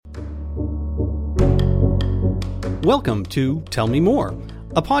Welcome to Tell Me More,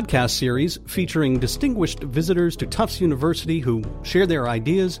 a podcast series featuring distinguished visitors to Tufts University who share their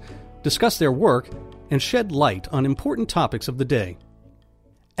ideas, discuss their work, and shed light on important topics of the day.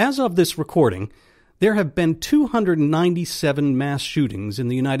 As of this recording, there have been 297 mass shootings in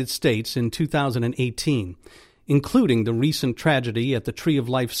the United States in 2018, including the recent tragedy at the Tree of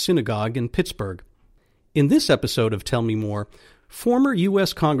Life Synagogue in Pittsburgh. In this episode of Tell Me More, former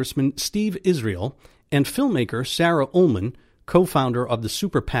U.S. Congressman Steve Israel and filmmaker Sarah Ullman, co-founder of the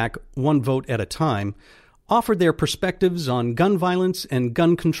SuperPAC One Vote at a Time, offered their perspectives on gun violence and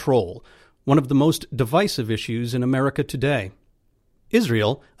gun control, one of the most divisive issues in America today.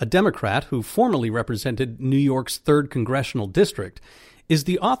 Israel, a Democrat who formerly represented New York's 3rd Congressional District, is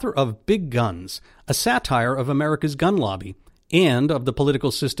the author of Big Guns, a satire of America's gun lobby and of the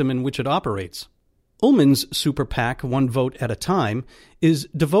political system in which it operates. Ullman's SuperPAC One Vote at a Time is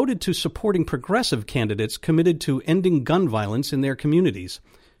devoted to supporting progressive candidates committed to ending gun violence in their communities.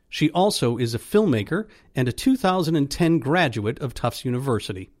 She also is a filmmaker and a 2010 graduate of Tufts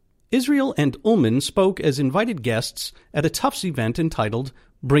University. Israel and Ullman spoke as invited guests at a Tufts event entitled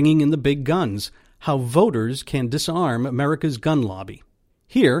Bringing in the Big Guns, How Voters Can Disarm America's Gun Lobby.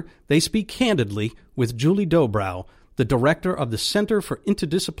 Here, they speak candidly with Julie Dobrow, the director of the Center for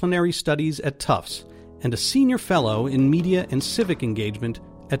Interdisciplinary Studies at Tufts, and a senior fellow in media and civic engagement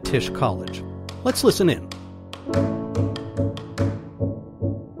at Tisch College. Let's listen in.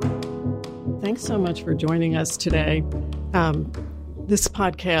 Thanks so much for joining us today. This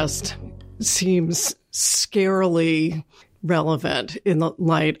podcast seems scarily relevant in the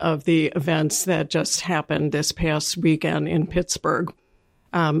light of the events that just happened this past weekend in Pittsburgh.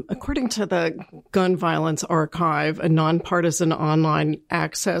 According to the Gun Violence Archive, a nonpartisan online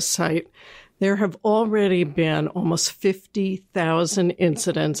access site, there have already been almost 50,000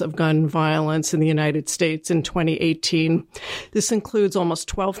 incidents of gun violence in the United States in 2018. This includes almost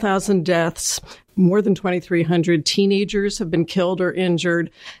 12,000 deaths, more than 2,300 teenagers have been killed or injured,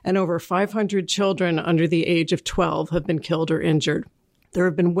 and over 500 children under the age of 12 have been killed or injured. There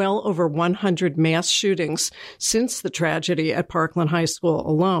have been well over 100 mass shootings since the tragedy at Parkland High School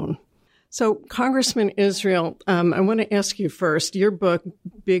alone. So, Congressman Israel, I want to ask you first, your book,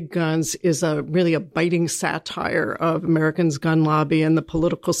 Big Guns, is really a biting satire of Americans' gun lobby and the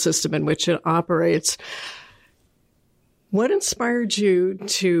political system in which it operates. What inspired you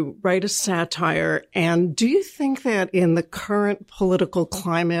to write a satire, and do you think that in the current political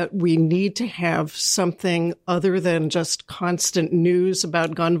climate, we need to have something other than just constant news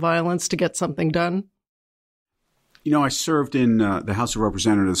about gun violence to get something done? You know, I served in the House of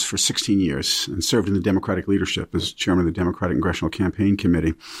Representatives for 16 years and served in the Democratic leadership as chairman of the Democratic Congressional Campaign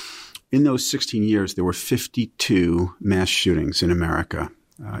Committee. In those 16 years, there were 52 mass shootings in America,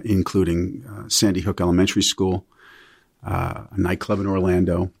 including Sandy Hook Elementary School, a nightclub in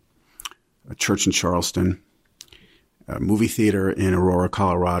Orlando, a church in Charleston, a movie theater in Aurora,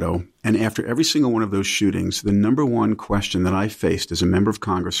 Colorado. And after every single one of those shootings, the number one question that I faced as a member of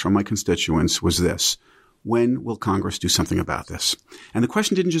Congress from my constituents was this: when will Congress do something about this? And the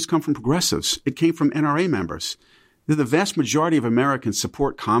question didn't just come from progressives. It came from NRA members. The vast majority of Americans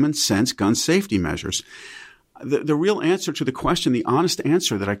support common sense gun safety measures. The real answer to the question, the honest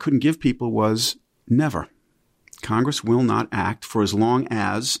answer that I couldn't give people was never. Congress will not act for as long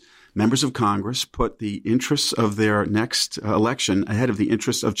as members of Congress put the interests of their next election ahead of the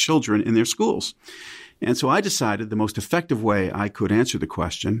interests of children in their schools. And so I decided the most effective way I could answer the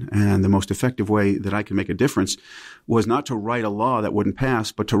question and the most effective way that I could make a difference was not to write a law that wouldn't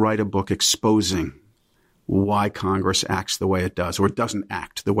pass, but to write a book exposing why Congress acts the way it does or doesn't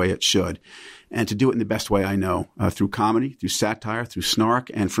act the way it should, and to do it in the best way I know, through comedy, through satire, through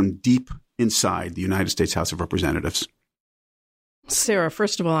snark, and from deep inside the United States House of Representatives. Sarah,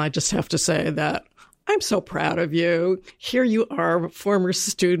 first of all, I just have to say that I'm so proud of you. Here you are, a former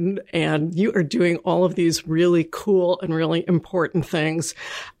student, and you are doing all of these really cool and really important things.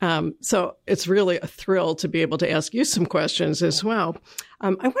 So it's really a thrill to be able to ask you some questions as well. I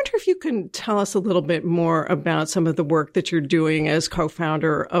wonder if you can tell us a little bit more about some of the work that you're doing as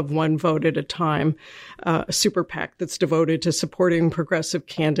co-founder of One Vote at a Time, a super PAC that's devoted to supporting progressive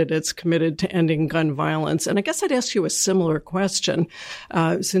candidates committed to ending gun violence. And I guess I'd ask you a similar question.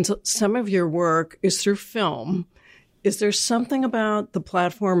 Since some of your work is through film, is there something about the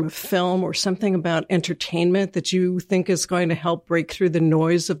platform of film or something about entertainment that you think is going to help break through the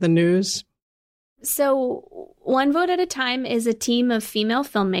noise of the news? So One Vote at a Time is a team of female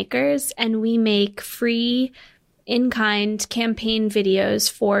filmmakers, and we make free in-kind campaign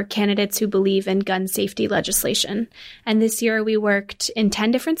videos for candidates who believe in gun safety legislation. And this year we worked in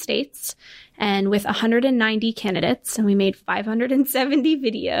 10 different states and with 190 candidates, and we made 570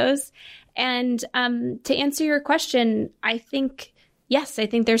 videos. And to answer your question, I think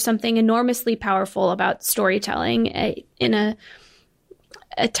there's something enormously powerful about storytelling in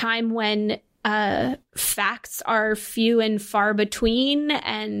a time when facts are few and far between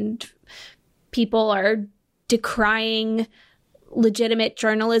and people are decrying legitimate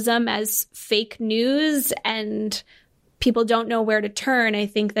journalism as fake news and people don't know where to turn. I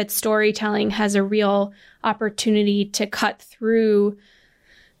think that storytelling has a real opportunity to cut through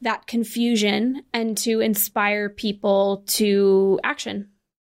that confusion and to inspire people to action.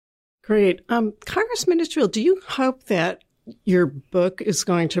 Great. Congressman Israel, do you hope that your book is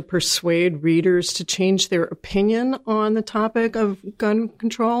going to persuade readers to change their opinion on the topic of gun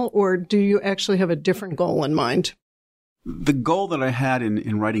control, or do you actually have a different goal in mind? The goal that I had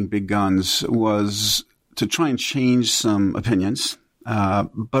in writing Big Guns was to try and change some opinions,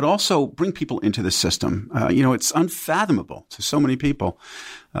 but also bring people into the system. It's unfathomable to so many people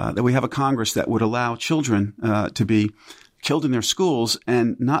that we have a Congress that would allow children to be killed in their schools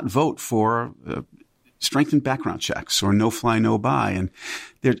and not vote for strengthened background checks or no-fly, no-buy. And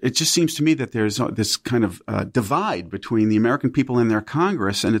it just seems to me that there's this kind of divide between the American people and their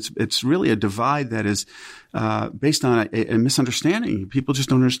Congress, and it's really a divide that is based on a misunderstanding. People just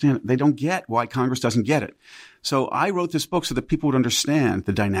don't understand. They don't get why Congress doesn't get it. So I wrote this book so that people would understand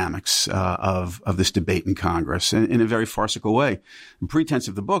the dynamics of this debate in Congress in a very farcical way. The pretense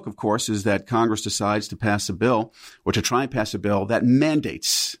of the book, of course, is that Congress decides to pass a bill or to try and pass a bill that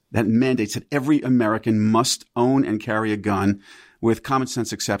mandates that every American must own and carry a gun, with common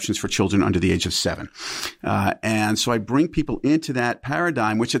sense exceptions for children under the age of 7. And so I bring people into that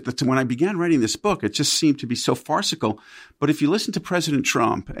paradigm, which when I began writing this book, it just seemed to be so farcical. But if you listen to President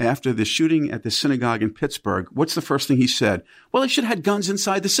Trump after the shooting at the synagogue in Pittsburgh, what's the first thing he said? Well, they should have had guns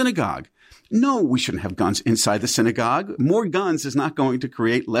inside the synagogue. No, we shouldn't have guns inside the synagogue. More guns is not going to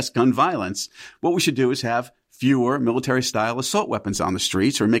create less gun violence. What we should do is have fewer military-style assault weapons on the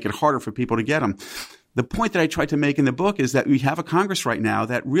streets or make it harder for people to get them. The point that I tried to make in the book is that we have a Congress right now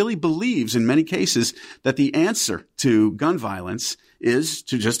that really believes in many cases that the answer to gun violence is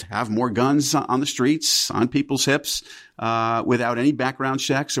to just have more guns on the streets, on people's hips, without any background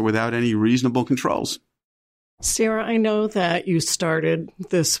checks or without any reasonable controls. Sarah, I know that you started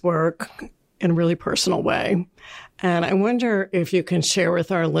this work in a really personal way. And I wonder if you can share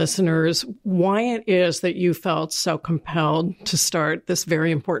with our listeners why it is that you felt so compelled to start this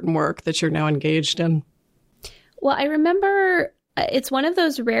very important work that you're now engaged in. Well, I remember it's one of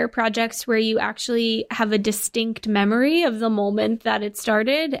those rare projects where you actually have a distinct memory of the moment that it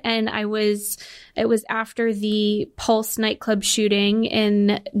started. And it was after the Pulse nightclub shooting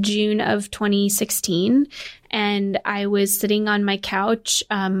in June of 2016. And I was sitting on my couch,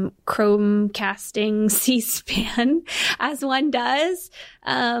 Chromecasting C-SPAN, as one does,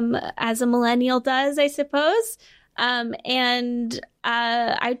 as a millennial does, I suppose. And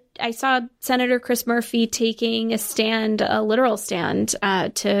I saw Senator Chris Murphy taking a literal stand,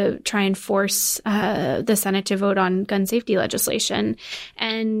 to try and force the Senate to vote on gun safety legislation.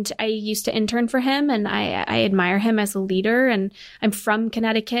 And I used to intern for him, and I admire him as a leader. And I'm from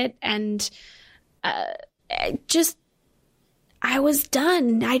Connecticut, and I was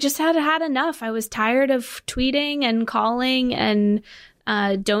done. I just had enough. I was tired of tweeting and calling and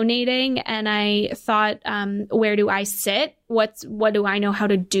donating, and I thought, where do I sit? What do I know how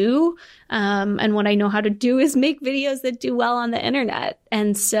to do? And what I know how to do is make videos that do well on the internet.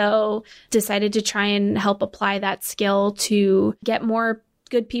 And so decided to try and help apply that skill to get more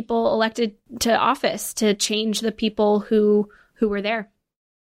good people elected to office, to change the people who were there.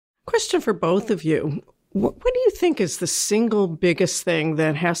 Question for both of you. What do you think is the single biggest thing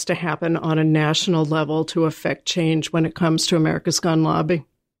that has to happen on a national level to affect change when it comes to America's gun lobby?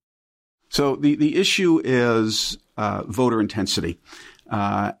 So the issue is voter intensity.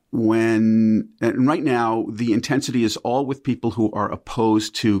 And right now, the intensity is all with people who are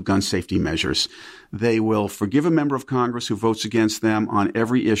opposed to gun safety measures. They will forgive a member of Congress who votes against them on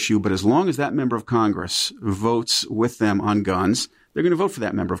every issue, but as long as that member of Congress votes with them on guns, they're going to vote for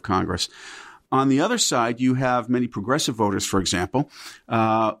that member of Congress. On the other side, you have many progressive voters, for example,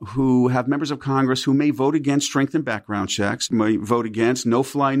 who have members of Congress who may vote against strengthened background checks, may vote against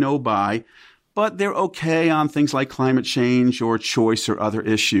no-fly, no-buy, but they're okay on things like climate change or choice or other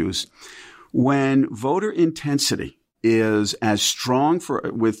issues. When voter intensity is as strong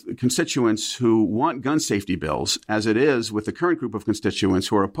with constituents who want gun safety bills as it is with the current group of constituents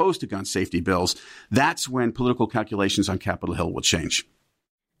who are opposed to gun safety bills, that's when political calculations on Capitol Hill will change.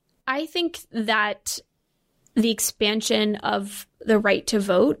 I think that the expansion of the right to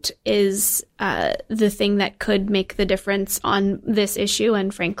vote is the thing that could make the difference on this issue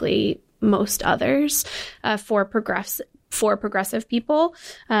and, frankly, most others for progressive people.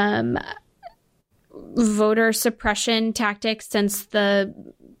 Voter suppression tactics since the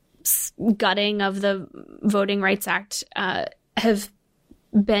gutting of the Voting Rights Act have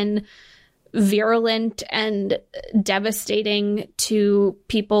been virulent and devastating to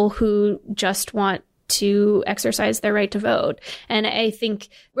people who just want to exercise their right to vote. And I think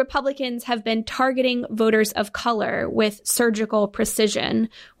Republicans have been targeting voters of color with surgical precision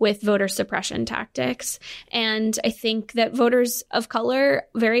with voter suppression tactics. And I think that voters of color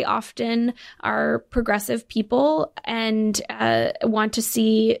very often are progressive people and want to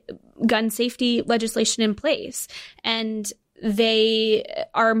see gun safety legislation in place. And they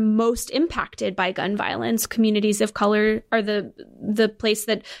are most impacted by gun violence. Communities of color are the place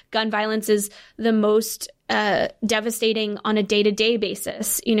that gun violence is the most devastating on a day-to-day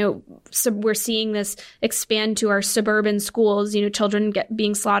basis. We're seeing this expand to our suburban schools, children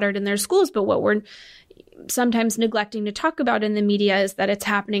being slaughtered in their schools. But what we're sometimes neglecting to talk about in the media is that it's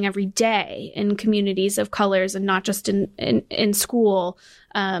happening every day in communities of colors and not just in school,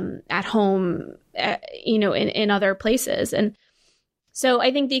 at home, in other places. And so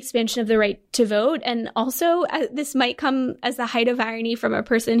I think the expansion of the right to vote, and also this might come as the height of irony from a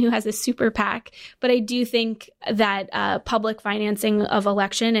person who has a super PAC, but I do think that public financing of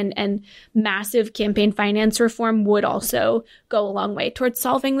election and massive campaign finance reform would also go a long way towards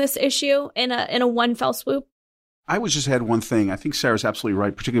solving this issue in a one fell swoop. I would just add one thing. I think Sarah's absolutely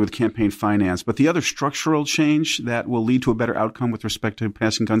right, particularly with campaign finance. But the other structural change that will lead to a better outcome with respect to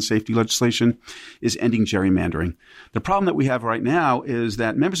passing gun safety legislation is ending gerrymandering. The problem that we have right now is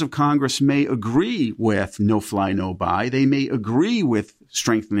that members of Congress may agree with no fly, no buy. They may agree with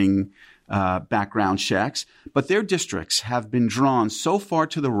strengthening background checks, but their districts have been drawn so far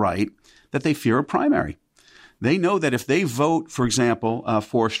to the right that they fear a primary. They know that if they vote, for example,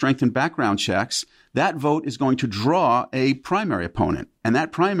 for strengthened background checks, that vote is going to draw a primary opponent. And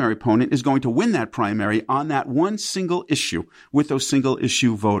that primary opponent is going to win that primary on that one single issue with those single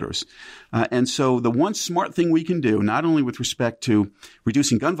issue voters. And so the one smart thing we can do, not only with respect to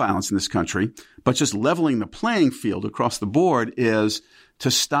reducing gun violence in this country, but just leveling the playing field across the board, is to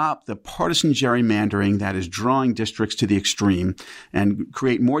stop the partisan gerrymandering that is drawing districts to the extreme and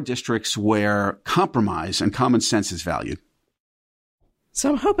create more districts where compromise and common sense is valued. So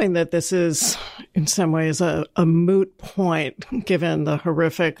I'm hoping that this is, in some ways, a moot point, given the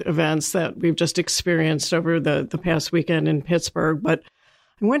horrific events that we've just experienced over the past weekend in Pittsburgh. But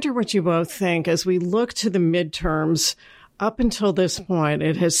I wonder what you both think. As we look to the midterms, up until this point,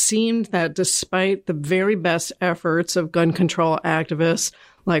 it has seemed that despite the very best efforts of gun control activists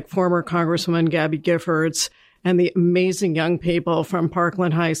like former Congresswoman Gabby Giffords and the amazing young people from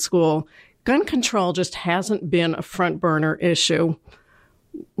Parkland High School, gun control just hasn't been a front burner issue.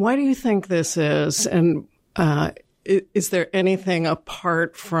 Why do you think this is? And is there anything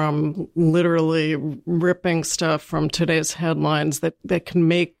apart from literally ripping stuff from today's headlines that can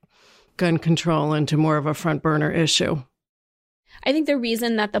make gun control into more of a front burner issue? I think the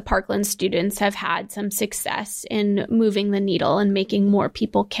reason that the Parkland students have had some success in moving the needle and making more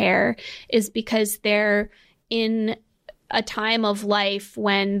people care is because they're in a time of life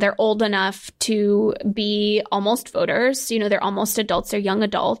when they're old enough to be almost voters. They're almost adults, they're young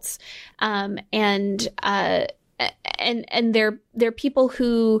adults. And they're people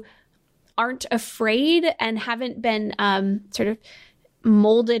who aren't afraid and haven't been sort of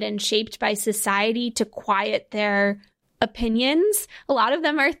molded and shaped by society to quiet their opinions. A lot of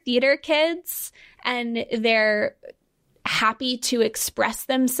them are theater kids, and they're happy to express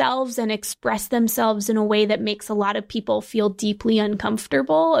themselves and express themselves in a way that makes a lot of people feel deeply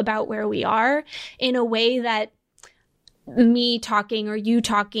uncomfortable about where we are, in a way that me talking or you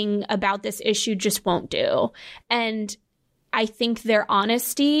talking about this issue just won't do. And I think their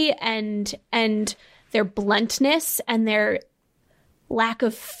honesty and their bluntness and their lack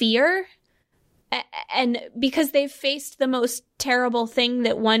of fear, and because they've faced the most terrible thing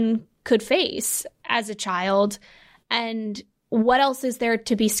that one could face as a child, and what else is there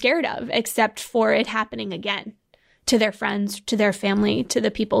to be scared of except for it happening again to their friends, to their family, to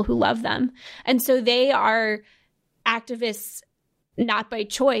the people who love them. And so they are activists not by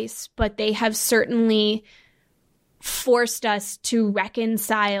choice, but they have certainly forced us to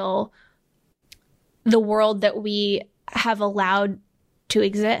reconcile the world that we have allowed to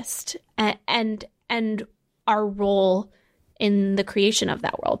exist, and our role in the creation of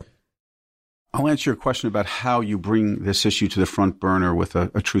that world. I'll answer your question about how you bring this issue to the front burner with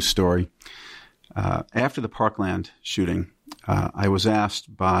a true story. After the Parkland shooting, I was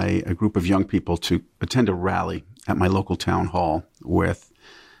asked by a group of young people to attend a rally at my local town hall with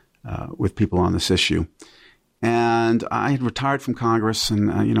people on this issue. And I had retired from Congress,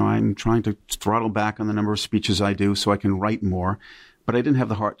 and I'm trying to throttle back on the number of speeches I do so I can write more. But I didn't have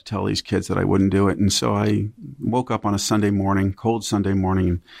the heart to tell these kids that I wouldn't do it. And so I woke up on a Sunday morning, cold Sunday morning,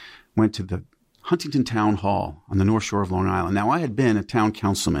 and went to the Huntington Town Hall on the North Shore of Long Island. Now, I had been a town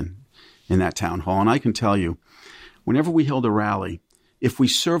councilman in that town hall, and I can tell you, whenever we held a rally, if we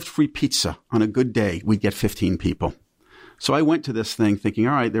served free pizza on a good day, we'd get 15 people. So I went to this thing thinking,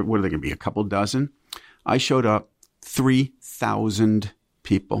 all right, what are they going to be, a couple dozen? I showed up, 3,000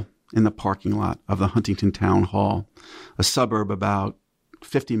 people in the parking lot of the Huntington Town Hall, a suburb about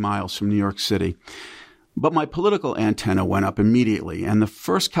 50 miles from New York City. But my political antenna went up immediately, and the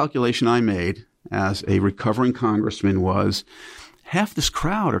first calculation I made as a recovering congressman was, half this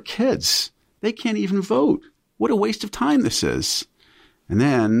crowd are kids. They can't even vote. What a waste of time this is. And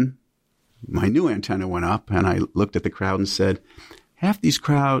then my new antenna went up, and I looked at the crowd and said, half this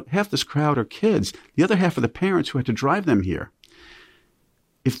crowd are kids. The other half are the parents who had to drive them here.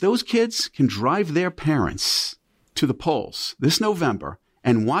 If those kids can drive their parents to the polls this November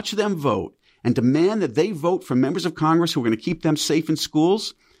and watch them vote and demand that they vote for members of Congress who are going to keep them safe in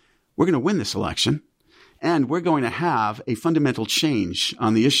schools, we're going to win this election. And we're going to have a fundamental change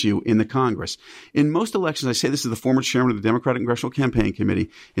on the issue in the Congress. In most elections, I say this is the former chairman of the Democratic Congressional Campaign Committee.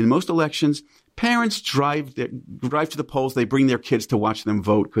 In most elections, parents drive to the polls. They bring their kids to watch them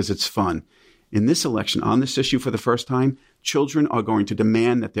vote because it's fun. In this election, on this issue for the first time, children are going to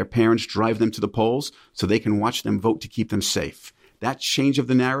demand that their parents drive them to the polls so they can watch them vote to keep them safe. That change of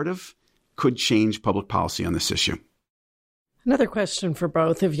the narrative could change public policy on this issue. Another question for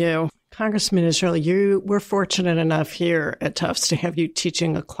both of you. Congressman Israel, you were fortunate enough here at Tufts to have you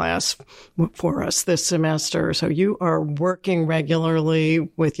teaching a class for us this semester. So you are working regularly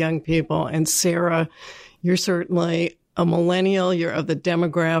with young people. And Sarah, you're certainly a millennial. You're of the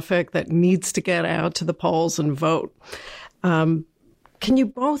demographic that needs to get out to the polls and vote. Can you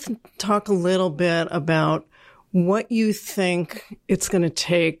both talk a little bit about what you think it's going to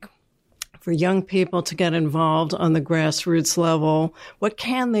take for young people to get involved on the grassroots level? What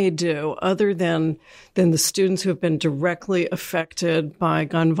can they do other than the students who have been directly affected by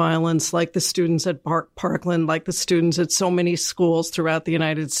gun violence, like the students at Parkland, like the students at so many schools throughout the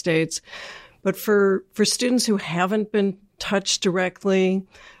United States? But for students who haven't been touched directly,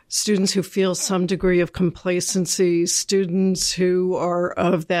 students who feel some degree of complacency, students who are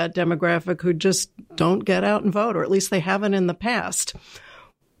of that demographic who just don't get out and vote, or at least they haven't in the past,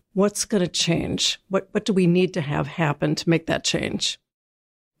 what's going to change? What do we need to have happen to make that change?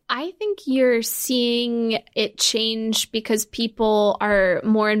 I think you're seeing it change because people are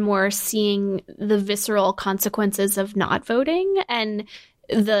more and more seeing the visceral consequences of not voting and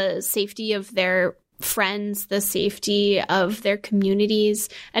the safety of their friends, the safety of their communities.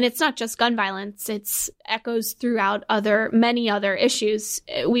 And it's not just gun violence. It's echoes throughout many other issues.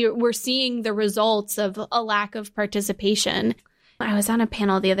 We're seeing the results of a lack of participation. I was on a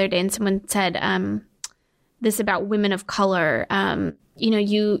panel the other day and someone said this about women of color.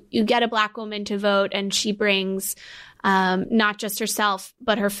 You get a Black woman to vote and she brings not just herself,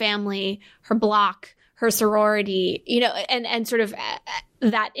 but her family, her block, her sorority, and sort of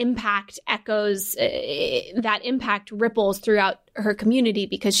that impact echoes, that impact ripples throughout her community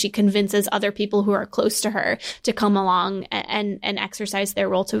because she convinces other people who are close to her to come along and exercise their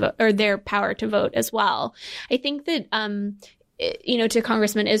role to vote, or their power to vote as well. I think that, to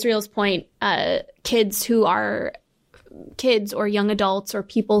Congressman Israel's point, kids or young adults or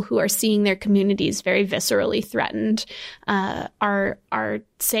people who are seeing their communities very viscerally threatened are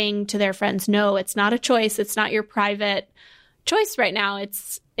saying to their friends, no, it's not a choice. It's not your private choice right now.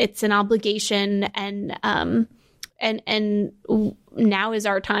 It's an obligation. And now is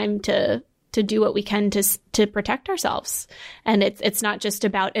our time to do what we can to protect ourselves. And it's not just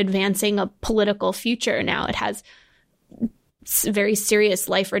about advancing a political future now. It has very serious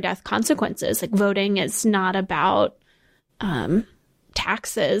life or death consequences. Like voting is not about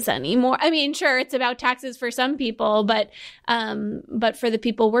taxes anymore. I mean, sure, it's about taxes for some people, but for the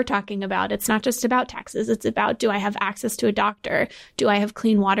people we're talking about, it's not just about taxes. It's about, do I have access to a doctor? Do I have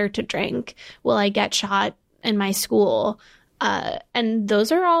clean water to drink? Will I get shot in my school? And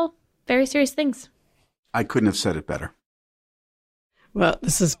those are all very serious things. I couldn't have said it better. Well,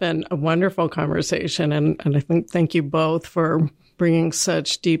 this has been a wonderful conversation, and I thank you both for bringing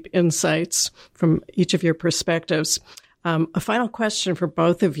such deep insights from each of your perspectives. A final question for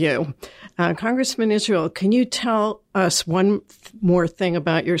both of you. Congressman Israel, can you tell us one more thing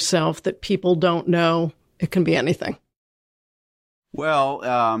about yourself that people don't know? It can be anything. Well,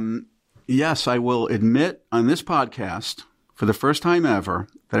 yes, I will admit on this podcast, for the first time ever,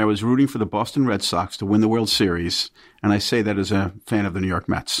 that I was rooting for the Boston Red Sox to win the World Series, and I say that as a fan of the New York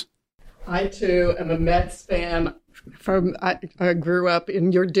Mets. I, too, am a Mets fan. I grew up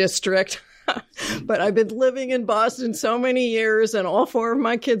in your district, but I've been living in Boston so many years, and all four of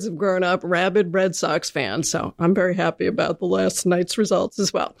my kids have grown up rabid Red Sox fans, so I'm very happy about the last night's results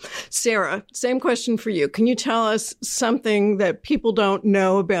as well. Sarah, same question for you. Can you tell us something that people don't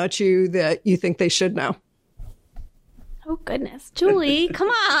know about you that you think they should know? Oh, goodness. Julie, come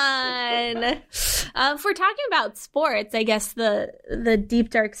on. If we're talking about sports, I guess the deep,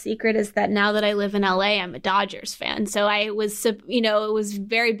 dark secret is that now that I live in LA, I'm a Dodgers fan. So it was a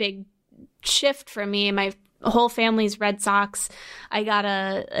very big shift for me. My whole family's Red Sox. I got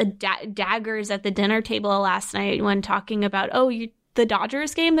daggers at the dinner table last night when talking about, the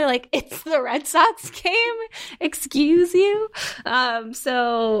Dodgers game. They're like, it's the Red Sox game? Excuse you?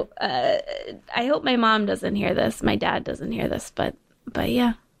 So I hope my mom doesn't hear this. My dad doesn't hear this, but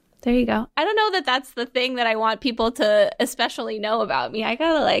yeah, there you go. I don't know that that's the thing that I want people to especially know about me. I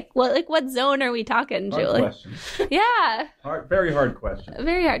gotta what zone are we talking, hard Julie? Questions. Yeah. Very hard questions.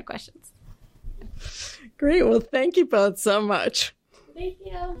 Very hard questions. Great. Well, thank you both so much. Thank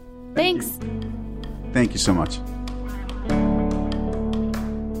you. Thanks. Thank you so much.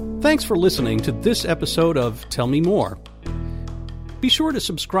 Thanks for listening to this episode of Tell Me More. Be sure to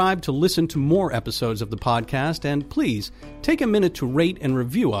subscribe to listen to more episodes of the podcast, and please take a minute to rate and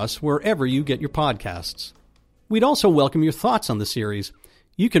review us wherever you get your podcasts. We'd also welcome your thoughts on the series.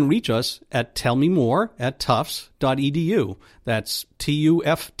 You can reach us at tellmemore@tufts.edu. That's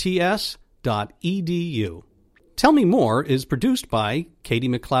TUFTS.edu. Tell Me More is produced by Katie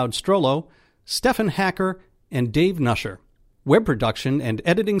McLeod-Strollo, Stephen Hacker, and Dave Nusher. Web production and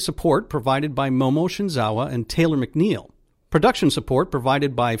editing support provided by Momo Shinzawa and Taylor McNeil. Production support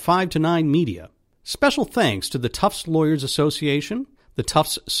provided by 5 to 9 Media. Special thanks to the Tufts Lawyers Association, the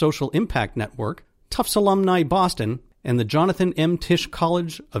Tufts Social Impact Network, Tufts Alumni Boston, and the Jonathan M. Tisch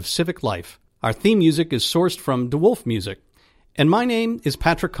College of Civic Life. Our theme music is sourced from DeWolf Music. And my name is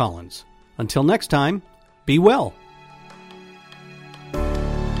Patrick Collins. Until next time, be well.